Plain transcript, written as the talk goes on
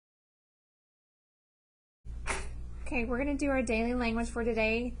Okay, we're going to do our daily language for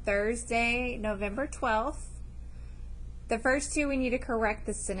today, Thursday, November 12th. The first two, we need to correct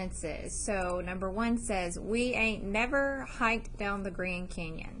the sentences. So number one says, we ain't never hiked down the Grand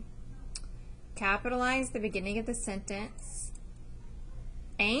Canyon. Capitalize the beginning of the sentence.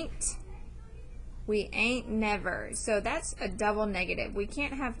 Ain't, we ain't never. So that's a double negative. We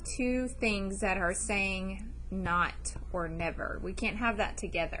can't have two things that are saying not or never. We can't have that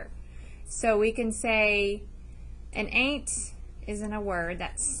together. So we can say, an ain't isn't a word,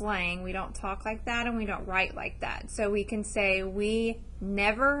 that's slang. We don't talk like that and we don't write like that. So we can say, we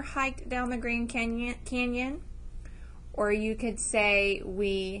never hiked down the Grand Canyon. Or you could say,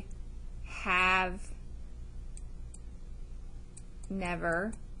 we have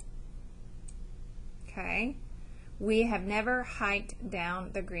never. Okay. We have never hiked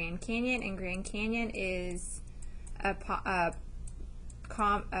down the Grand Canyon, and Grand Canyon is a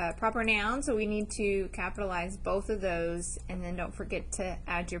proper noun, so we need to capitalize both of those, and then don't forget to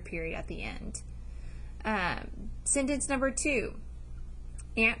add your period at the end. Sentence number two.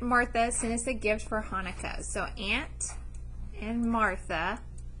 Aunt Martha sent us a gift for Hanukkah. So Aunt and Martha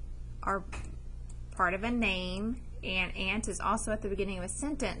are part of a name, and Aunt is also at the beginning of a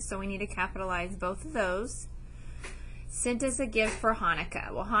sentence, so we need to capitalize both of those. Sent us a gift for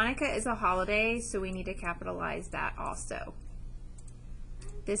Hanukkah. Well, Hanukkah is a holiday, so we need to capitalize that also.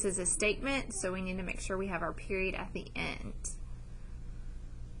 This is a statement, so we need to make sure we have our period at the end.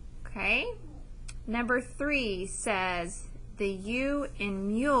 Okay? Number three says, the U in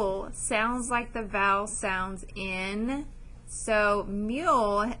mule sounds like the vowel sounds in. So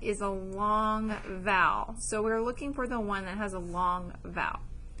mule is a long vowel. So we're looking for the one that has a long vowel.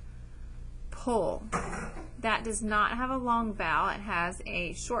 Pull. That does not have a long vowel. It has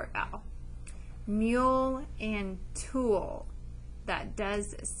a short vowel. Mule and tool. That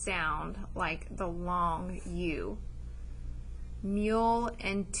does sound like the long U. Mule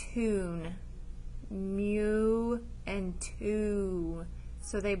and tune. Mew and tune.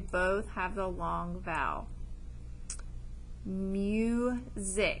 So they both have the long vowel.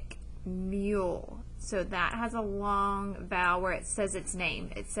 Music. Mule. So that has a long vowel where it says its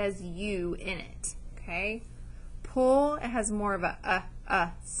name. It says U in it. Okay? Pull, it has more of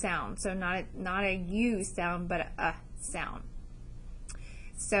a sound. So not a U sound, but a sound.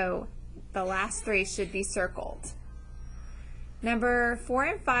 So the last three should be circled. Number 4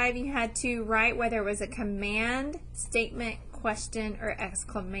 and 5, you had to write whether it was a command, statement, question, or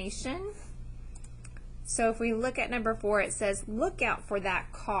exclamation. So if we look at number 4, it says, look out for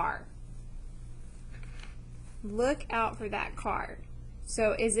that car. Look out for that car.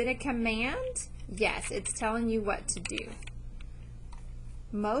 So is it a command? Yes, it's telling you what to do.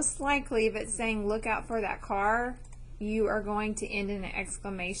 Most likely, if it's saying look out for that car, you are going to end in an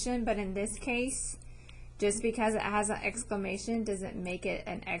exclamation, but in this case, just because it has an exclamation doesn't make it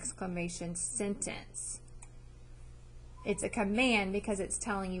an exclamation sentence. It's a command because it's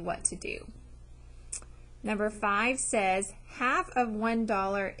telling you what to do. Number 5 says half of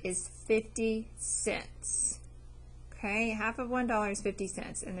 $1 is 50 cents. Okay, half of $1 is 50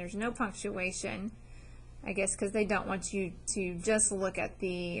 cents, and there's no punctuation, I guess because they don't want you to just look at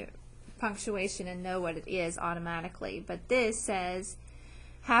the punctuation and know what it is automatically. But this says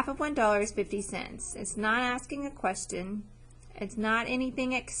half of $1 is 50 cents. It's not asking a question. It's not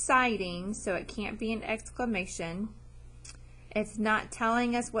anything exciting, so it can't be an exclamation. It's not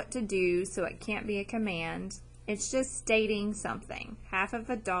telling us what to do, so it can't be a command. It's just stating something. Half of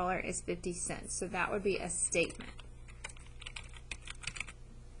 $1 is 50 cents, so that would be a statement.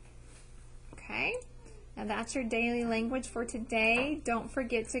 Okay? Now that's your daily language for today. Don't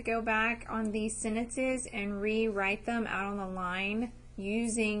forget to go back on these sentences and rewrite them out on the line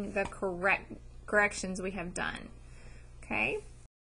using the corrections we have done. Okay?